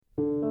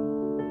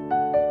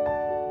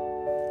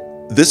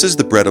This is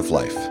the Bread of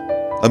Life,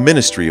 a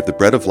ministry of the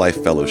Bread of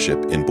Life Fellowship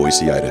in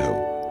Boise,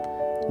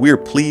 Idaho. We are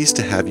pleased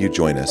to have you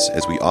join us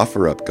as we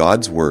offer up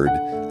God's Word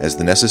as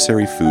the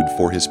necessary food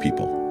for His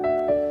people.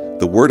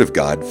 The Word of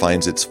God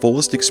finds its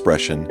fullest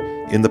expression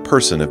in the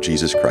person of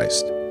Jesus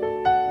Christ.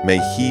 May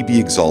He be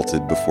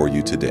exalted before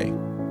you today.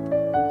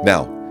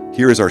 Now,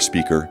 here is our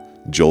speaker,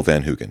 Joel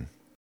Van Hoogen.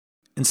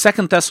 In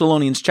 2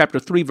 Thessalonians chapter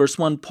 3, verse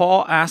 1,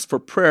 Paul asked for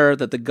prayer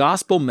that the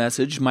gospel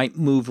message might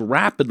move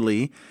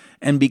rapidly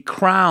and be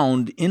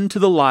crowned into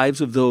the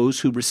lives of those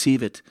who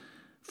receive it.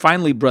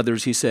 Finally,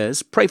 brothers, he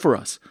says, pray for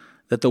us,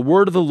 that the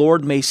word of the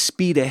Lord may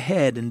speed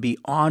ahead and be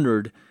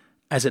honored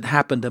as it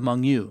happened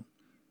among you.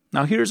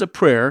 Now here's a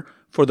prayer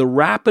for the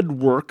rapid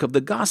work of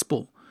the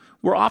gospel.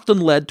 We're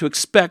often led to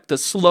expect the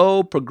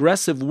slow,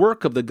 progressive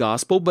work of the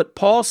gospel, but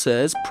Paul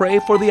says, pray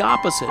for the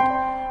opposite.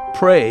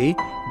 Pray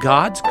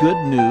God's good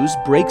news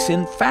breaks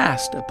in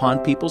fast upon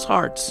people's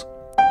hearts.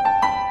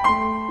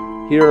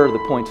 Here are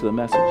the points of the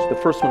message. The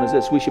first one is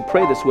this: we should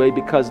pray this way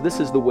because this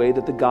is the way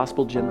that the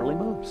gospel generally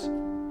moves.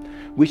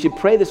 We should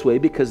pray this way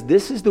because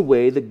this is the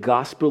way the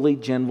gospel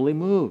generally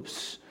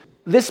moves.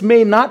 This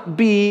may not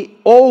be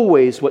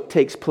always what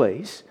takes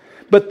place,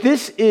 but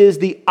this is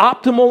the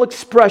optimal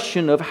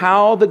expression of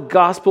how the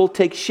gospel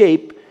takes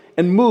shape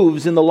and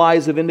moves in the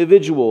lives of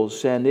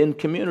individuals and in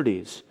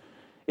communities.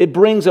 It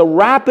brings a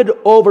rapid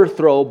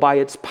overthrow by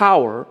its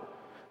power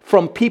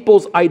from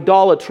people's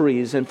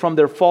idolatries and from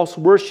their false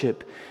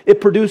worship. It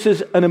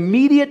produces an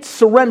immediate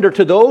surrender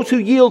to those who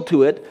yield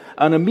to it,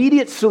 an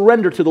immediate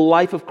surrender to the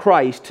life of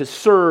Christ to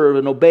serve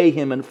and obey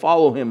Him and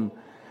follow Him.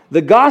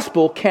 The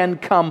gospel can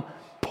come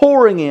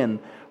pouring in,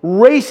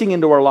 racing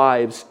into our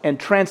lives and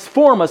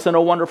transform us in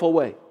a wonderful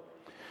way.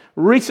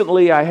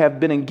 Recently, I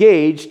have been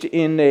engaged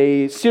in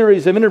a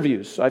series of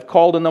interviews. I've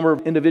called a number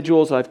of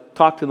individuals. I've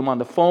talked to them on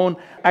the phone.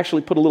 I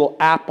actually put a little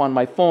app on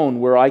my phone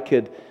where I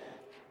could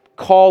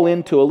call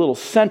into a little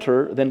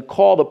center, then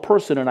call the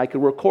person, and I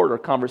could record our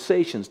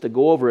conversations to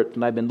go over it.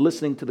 And I've been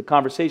listening to the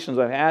conversations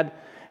I've had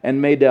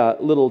and made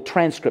little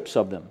transcripts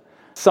of them.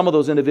 Some of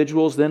those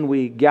individuals, then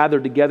we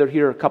gathered together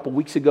here a couple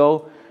weeks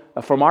ago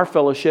from our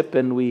fellowship,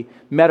 and we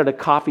met at a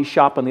coffee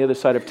shop on the other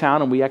side of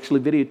town, and we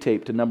actually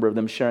videotaped a number of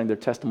them sharing their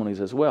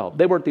testimonies as well.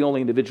 They weren't the only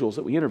individuals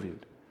that we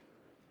interviewed.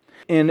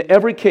 In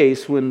every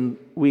case, when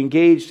we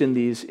engaged in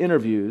these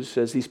interviews,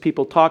 as these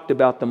people talked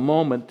about the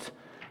moment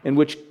in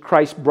which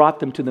Christ brought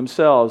them to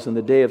themselves in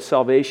the day of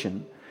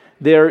salvation,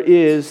 there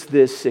is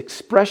this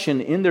expression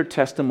in their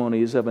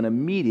testimonies of an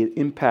immediate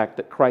impact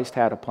that Christ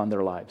had upon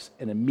their lives,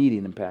 an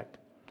immediate impact.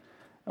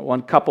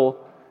 One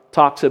couple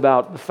talks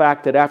about the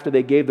fact that after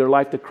they gave their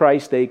life to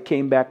Christ, they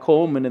came back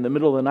home, and in the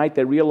middle of the night,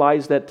 they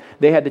realized that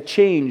they had to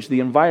change the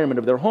environment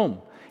of their home.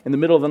 In the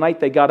middle of the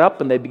night, they got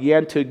up and they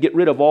began to get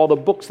rid of all the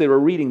books they were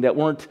reading that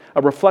weren't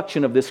a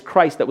reflection of this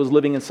Christ that was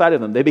living inside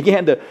of them. They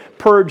began to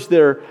purge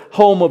their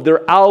home of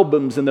their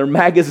albums and their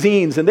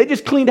magazines, and they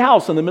just cleaned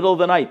house in the middle of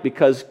the night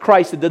because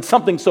Christ had done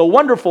something so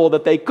wonderful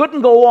that they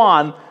couldn't go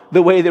on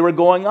the way they were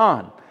going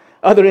on.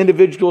 Other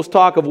individuals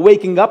talk of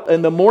waking up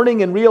in the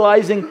morning and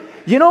realizing,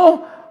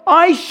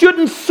 I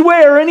shouldn't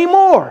swear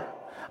anymore.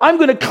 I'm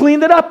going to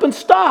clean it up and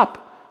stop.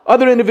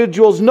 Other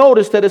individuals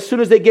noticed that as soon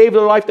as they gave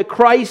their life to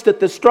Christ, that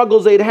the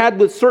struggles they'd had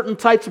with certain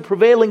types of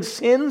prevailing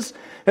sins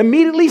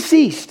immediately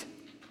ceased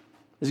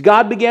as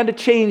God began to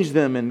change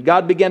them and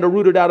God began to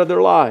root it out of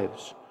their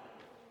lives.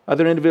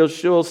 Other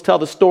individuals tell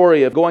the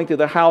story of going to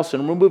their house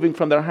and removing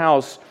from their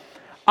house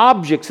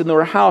objects in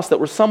their house that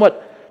were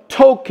somewhat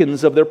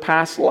tokens of their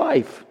past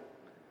life.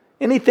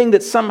 Anything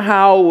that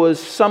somehow was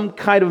some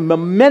kind of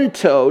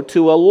memento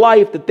to a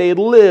life that they had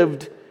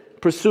lived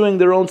pursuing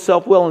their own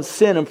self-will and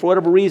sin, and for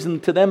whatever reason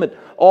to them it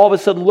all of a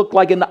sudden looked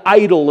like an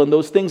idol, and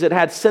those things that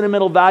had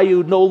sentimental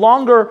value no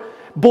longer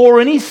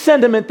bore any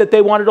sentiment that they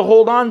wanted to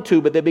hold on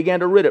to, but they began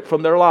to rid it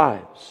from their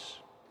lives.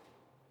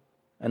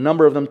 A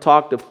number of them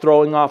talked of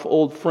throwing off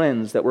old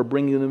friends that were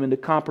bringing them into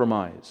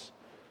compromise.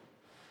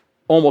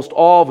 Almost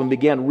all of them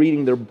began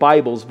reading their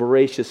Bibles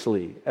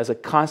voraciously as a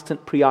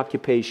constant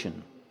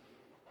preoccupation.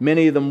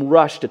 Many of them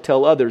rushed to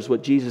tell others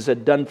what Jesus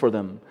had done for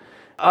them.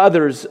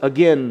 Others,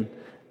 again,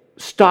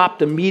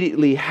 stopped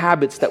immediately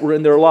habits that were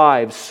in their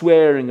lives,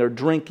 swearing or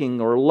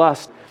drinking or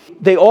lust.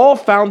 They all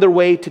found their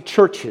way to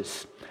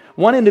churches.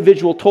 One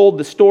individual told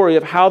the story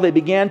of how they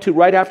began to,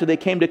 right after they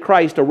came to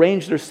Christ,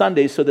 arrange their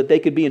Sundays so that they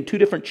could be in two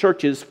different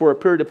churches for a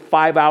period of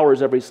 5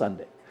 hours every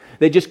Sunday.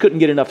 They just couldn't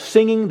get enough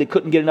singing. They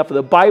couldn't get enough of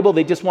the Bible.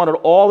 They just wanted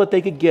all that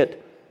they could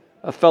get,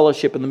 a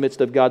fellowship in the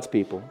midst of God's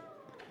people.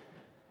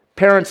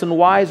 Parents and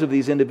wives of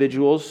these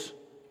individuals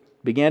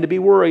began to be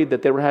worried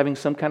that they were having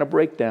some kind of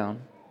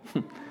breakdown.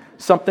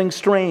 Something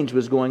strange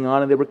was going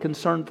on, and they were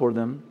concerned for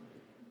them.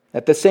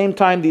 At the same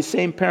time, these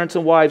same parents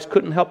and wives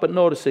couldn't help but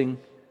noticing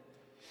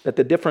that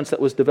the difference that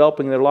was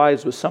developing in their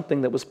lives was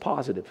something that was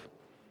positive.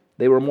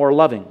 They were more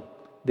loving.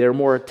 They were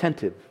more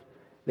attentive.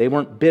 They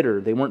weren't bitter.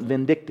 They weren't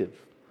vindictive.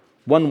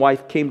 One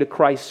wife came to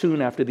Christ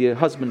soon after the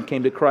husband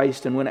came to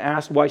Christ, and when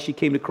asked why she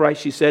came to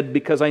Christ, she said,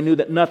 because I knew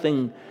that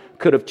nothing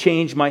could have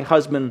changed my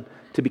husband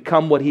to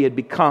become what he had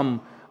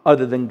become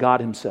other than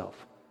God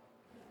Himself.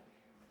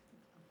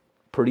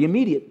 Pretty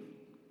immediate,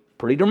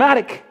 pretty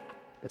dramatic.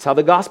 That's how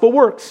the gospel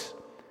works.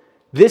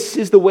 This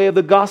is the way of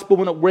the gospel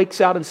when it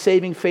breaks out in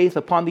saving faith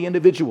upon the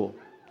individual.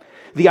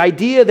 The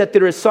idea that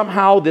there is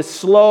somehow this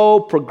slow,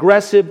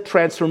 progressive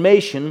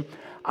transformation,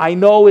 I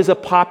know is a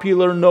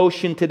popular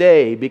notion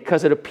today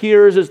because it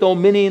appears as though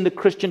many in the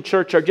Christian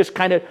church are just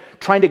kind of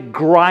trying to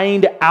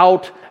grind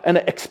out an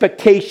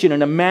expectation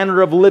and a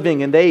manner of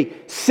living, and they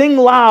sing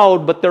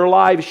loud, but their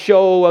lives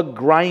show a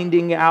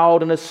grinding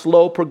out and a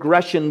slow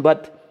progression.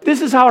 But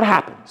this is how it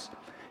happens.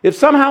 If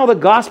somehow the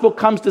gospel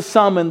comes to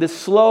some in this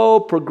slow,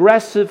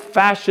 progressive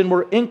fashion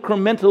where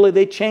incrementally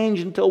they change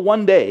until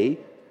one day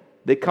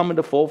they come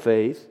into full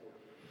faith,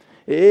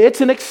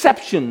 it's an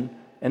exception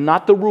and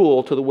not the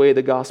rule to the way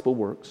the gospel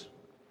works.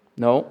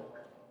 No.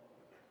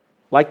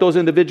 Like those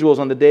individuals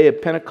on the day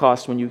of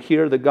Pentecost, when you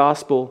hear the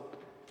gospel,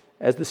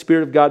 as the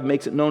Spirit of God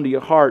makes it known to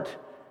your heart,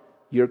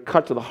 you're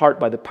cut to the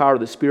heart by the power of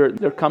the Spirit.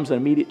 There comes an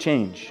immediate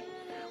change.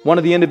 One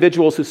of the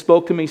individuals who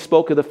spoke to me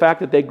spoke of the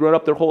fact that they grew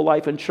up their whole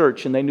life in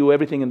church and they knew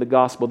everything in the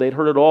gospel. They'd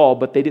heard it all,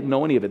 but they didn't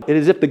know any of it. It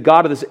is as if the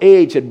God of this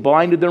age had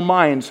blinded their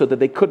minds so that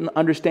they couldn't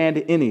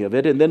understand any of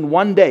it. And then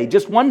one day,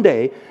 just one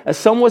day, as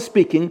someone was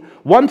speaking,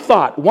 one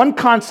thought, one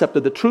concept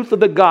of the truth of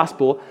the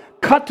gospel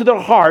cut to their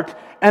heart,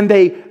 and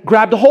they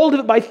grabbed a hold of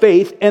it by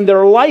faith, and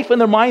their life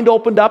and their mind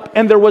opened up,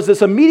 and there was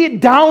this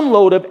immediate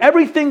download of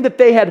everything that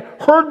they had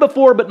heard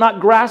before but not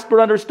grasped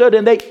or understood,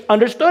 and they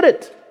understood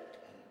it.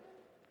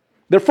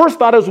 Their first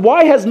thought is,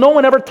 why has no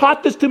one ever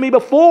taught this to me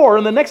before?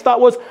 And the next thought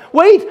was,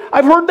 wait,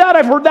 I've heard that,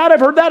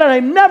 and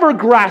I never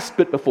grasped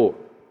it before.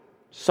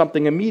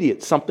 Something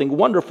immediate, something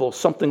wonderful,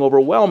 something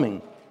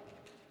overwhelming.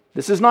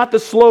 This is not the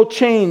slow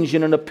change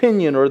in an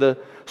opinion or the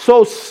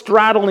slow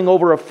straddling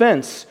over a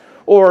fence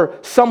or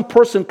some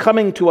person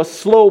coming to a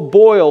slow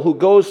boil who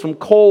goes from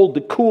cold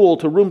to cool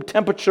to room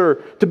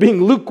temperature to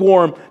being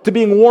lukewarm to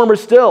being warmer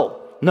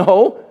still.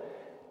 No,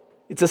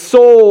 it's a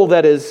soul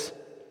that has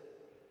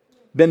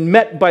been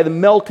met by the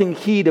melting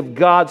heat of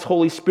God's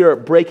Holy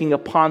Spirit breaking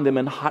upon them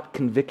in hot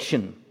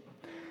conviction.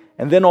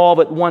 And then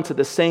all at once, at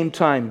the same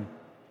time,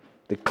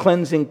 the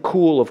cleansing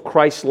cool of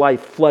Christ's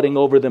life flooding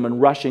over them and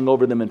rushing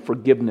over them in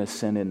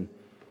forgiveness and in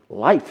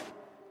life.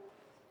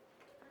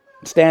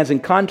 It stands in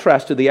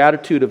contrast to the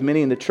attitude of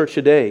many in the church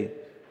today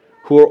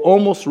who are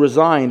almost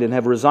resigned and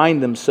have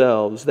resigned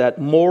themselves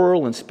that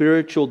moral and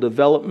spiritual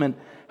development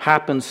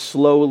happens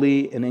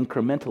slowly and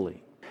incrementally.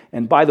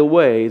 And by the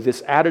way,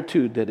 this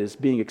attitude that is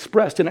being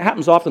expressed, and it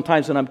happens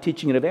oftentimes when I'm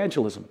teaching in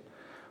evangelism.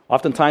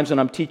 Oftentimes when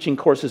I'm teaching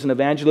courses in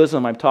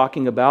evangelism, I'm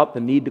talking about the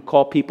need to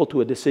call people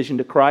to a decision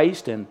to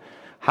Christ and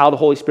how the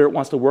Holy Spirit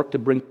wants to work to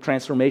bring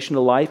transformation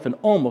to life. And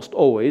almost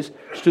always,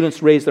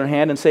 students raise their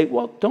hand and say,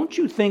 well, don't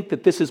you think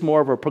that this is more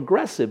of a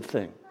progressive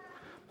thing?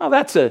 Now,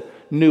 that's a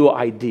new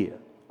idea,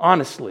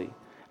 honestly.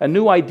 A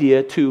new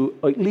idea to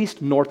at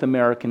least North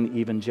American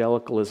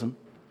evangelicalism.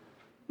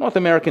 North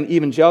American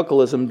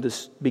evangelicalism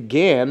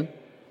began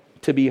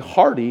to be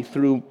hardy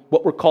through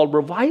what were called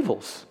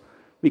revivals.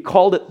 We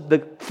called it the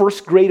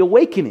First Great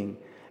Awakening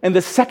and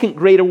the Second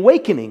Great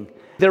Awakening.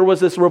 There was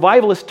this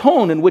revivalist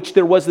tone in which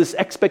there was this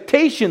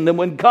expectation that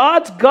when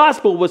God's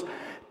gospel was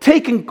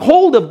taken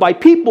hold of by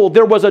people,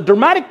 there was a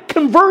dramatic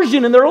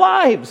conversion in their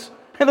lives.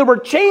 And there were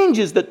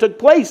changes that took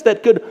place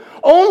that could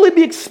only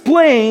be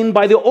explained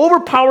by the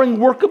overpowering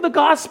work of the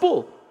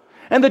gospel.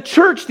 And the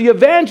church, the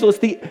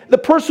evangelist, the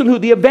person who,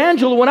 the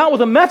evangelist went out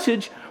with a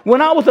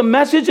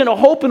message and a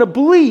hope and a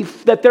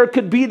belief that there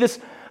could be this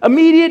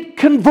immediate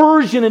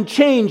conversion and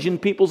change in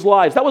people's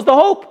lives. That was the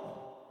hope.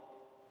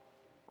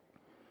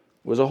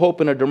 It was a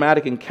hope in a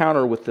dramatic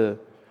encounter with the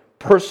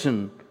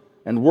person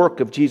and work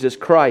of Jesus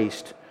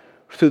Christ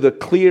through the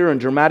clear and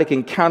dramatic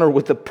encounter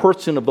with the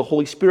person of the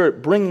Holy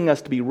Spirit, bringing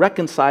us to be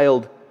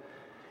reconciled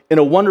in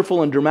a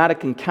wonderful and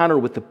dramatic encounter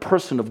with the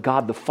person of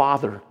God the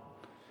Father.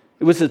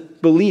 It was a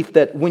belief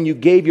that when you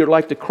gave your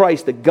life to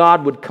Christ, that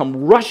God would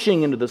come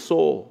rushing into the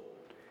soul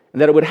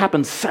and that it would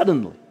happen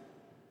suddenly.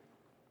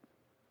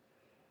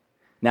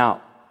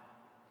 Now,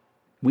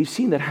 we've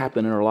seen that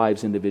happen in our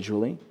lives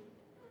individually.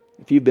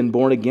 If you've been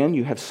born again,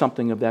 you have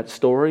something of that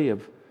story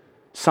of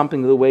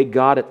something of the way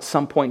God at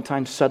some point in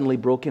time suddenly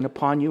broke in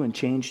upon you and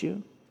changed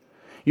you.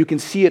 You can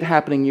see it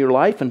happening in your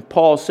life, and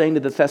Paul's saying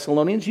to the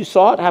Thessalonians, you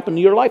saw it happen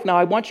in your life. Now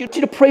I want you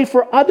to pray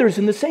for others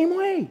in the same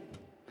way.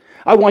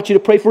 I want you to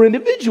pray for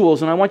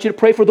individuals, and I want you to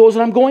pray for those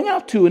that I'm going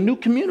out to in new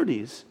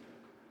communities,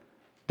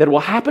 that it will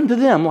happen to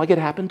them like it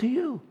happened to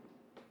you,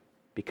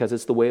 because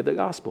it's the way of the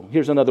gospel.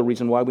 Here's another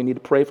reason why we need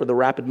to pray for the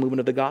rapid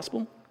movement of the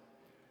gospel.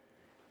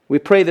 We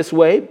pray this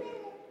way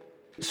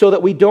so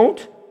that we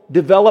don't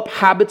develop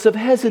habits of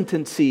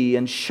hesitancy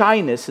and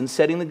shyness in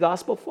setting the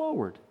gospel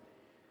forward.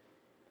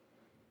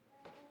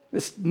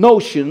 This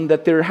notion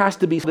that there has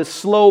to be this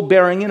slow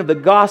bearing in of the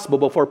gospel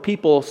before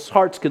people's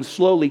hearts can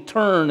slowly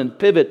turn and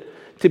pivot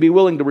to be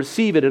willing to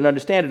receive it and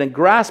understand it and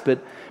grasp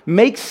it,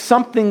 makes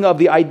something of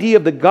the idea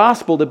of the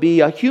gospel to be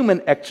a human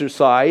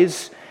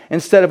exercise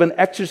instead of an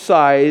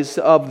exercise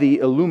of the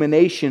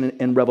illumination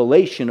and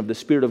revelation of the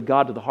Spirit of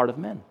God to the heart of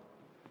men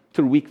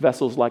through weak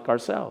vessels like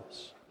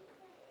ourselves.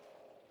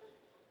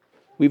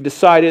 We've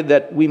decided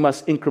that we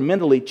must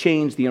incrementally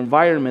change the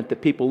environment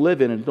that people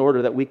live in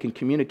order that we can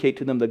communicate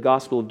to them the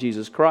gospel of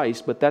Jesus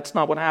Christ, but that's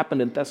not what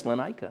happened in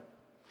Thessalonica.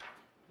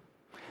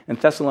 In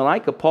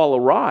Thessalonica, Paul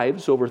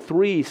arrives. Over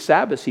 3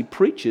 Sabbaths he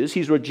preaches.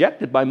 He's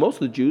rejected by most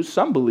of the Jews.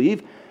 Some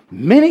believe.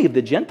 Many of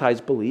the Gentiles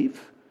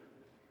believe.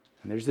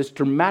 And there's this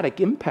dramatic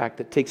impact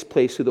that takes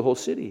place through the whole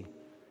city.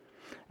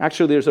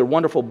 Actually, there's a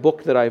wonderful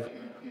book that I've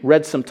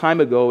read some time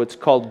ago. It's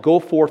called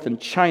Go Forth in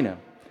China.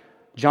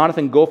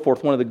 Jonathan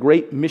Goforth, one of the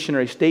great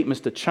missionary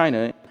statements to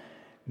China,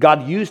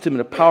 God used him in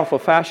a powerful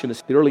fashion in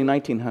the early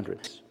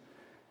 1900s.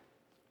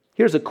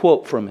 Here's a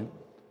quote from him.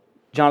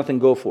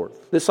 Jonathan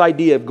Goforth. This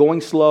idea of going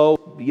slow,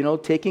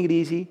 taking it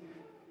easy.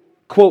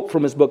 Quote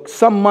from his book: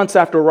 "Some months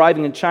after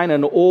arriving in China,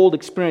 an old,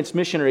 experienced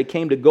missionary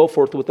came to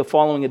Goforth with the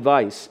following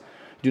advice.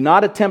 Do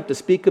not attempt to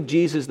speak of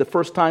Jesus the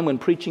first time when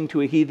preaching to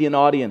a heathen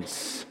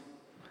audience.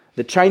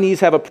 The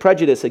Chinese have a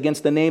prejudice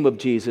against the name of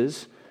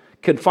Jesus.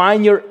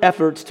 Confine your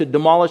efforts to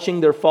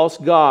demolishing their false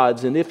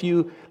gods, and if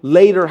you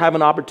later have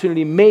an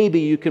opportunity,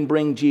 maybe you can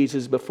bring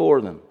Jesus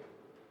before them."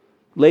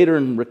 Later,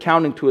 in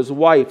recounting to his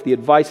wife the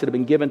advice that had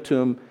been given to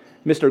him,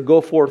 Mr.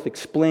 Goforth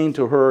explained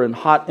to her in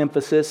hot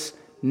emphasis,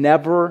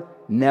 never,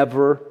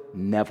 never,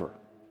 never.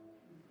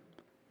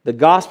 The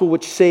gospel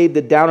which saved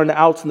the down and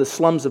outs in the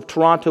slums of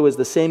Toronto is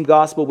the same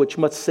gospel which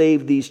must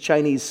save these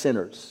Chinese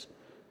sinners.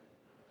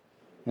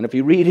 And if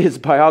you read his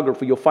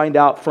biography, you'll find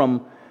out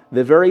from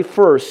the very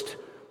first,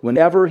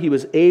 whenever he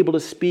was able to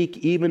speak,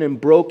 even in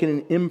broken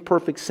and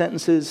imperfect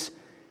sentences,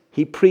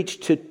 he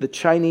preached to the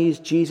Chinese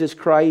Jesus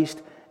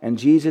Christ, and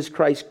Jesus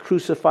Christ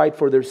crucified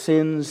for their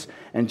sins,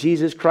 and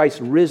Jesus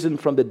Christ risen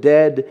from the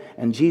dead,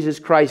 and Jesus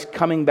Christ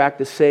coming back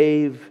to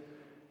save.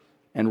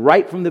 And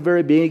right from the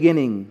very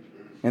beginning,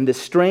 in this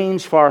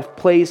strange, far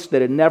place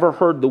that had never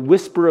heard the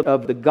whisper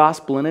of the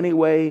gospel in any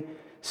way,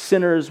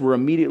 sinners were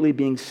immediately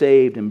being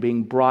saved and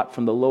being brought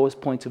from the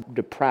lowest points of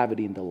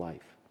depravity into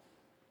life.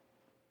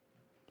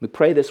 We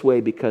pray this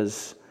way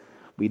because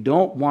we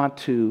don't want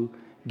to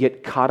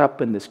get caught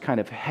up in this kind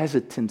of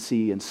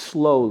hesitancy and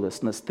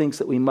slowlessness, thinks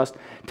that we must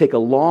take a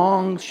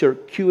long,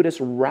 circuitous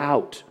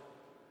route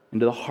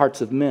into the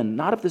hearts of men,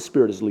 not if the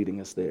Spirit is leading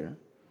us there.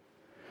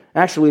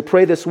 Actually, we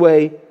pray this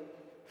way,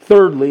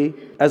 thirdly,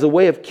 as a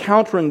way of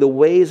countering the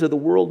ways of the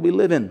world we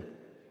live in.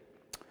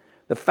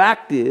 The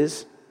fact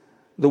is,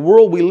 the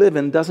world we live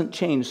in doesn't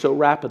change so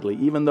rapidly.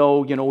 Even though,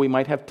 we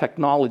might have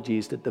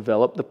technologies that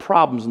develop, the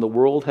problems in the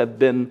world have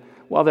been,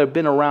 they've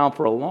been around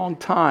for a long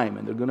time,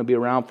 and they're going to be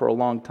around for a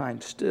long time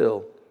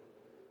still.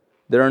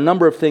 There are a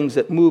number of things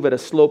that move at a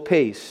slow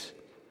pace,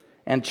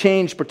 and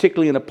change,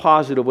 particularly in a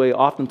positive way,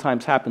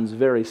 oftentimes happens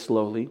very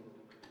slowly.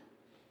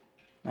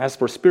 As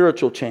for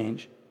spiritual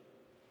change,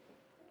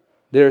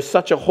 there's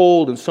such a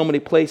hold in so many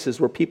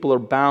places where people are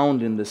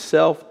bound in the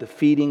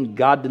self-defeating,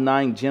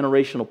 God-denying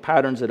generational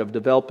patterns that have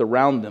developed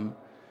around them,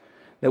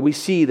 that we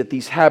see that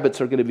these habits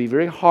are going to be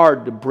very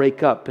hard to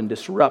break up and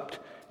disrupt.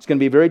 It's going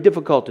to be very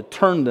difficult to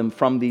turn them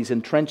from these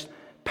entrenched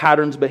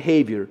patterns of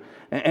behavior.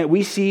 And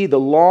we see the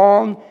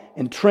long,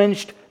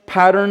 entrenched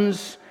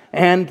patterns,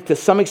 and to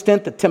some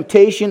extent the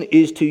temptation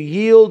is to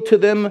yield to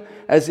them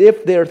as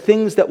if they're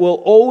things that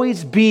will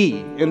always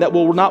be and that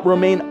will not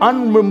remain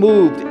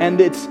unremoved.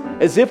 And it's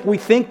as if we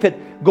think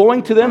that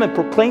going to them and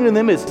proclaiming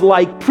them is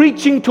like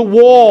preaching to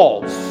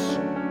walls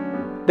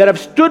that have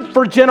stood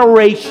for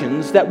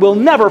generations that will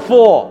never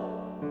fall.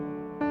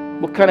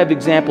 What kind of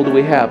example do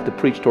we have to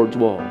preach towards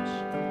walls?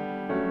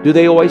 Do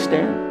they always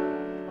stand?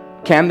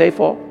 Can they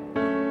fall?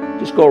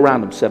 Just go around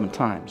them 7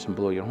 times and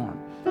blow your horn.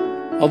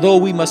 Although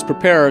we must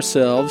prepare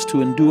ourselves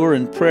to endure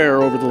in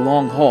prayer over the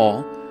long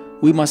haul,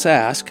 we must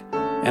ask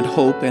and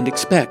hope and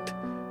expect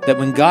that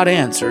when God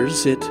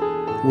answers, it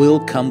will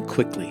come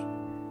quickly.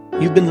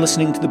 You've been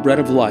listening to The Bread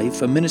of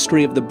Life, a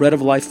ministry of the Bread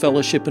of Life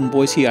Fellowship in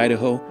Boise,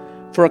 Idaho.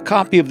 For a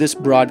copy of this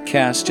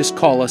broadcast, just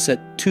call us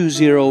at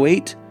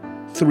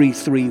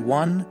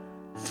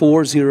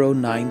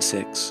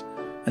 208-331-4096.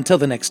 Until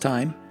the next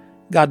time,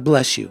 God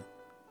bless you.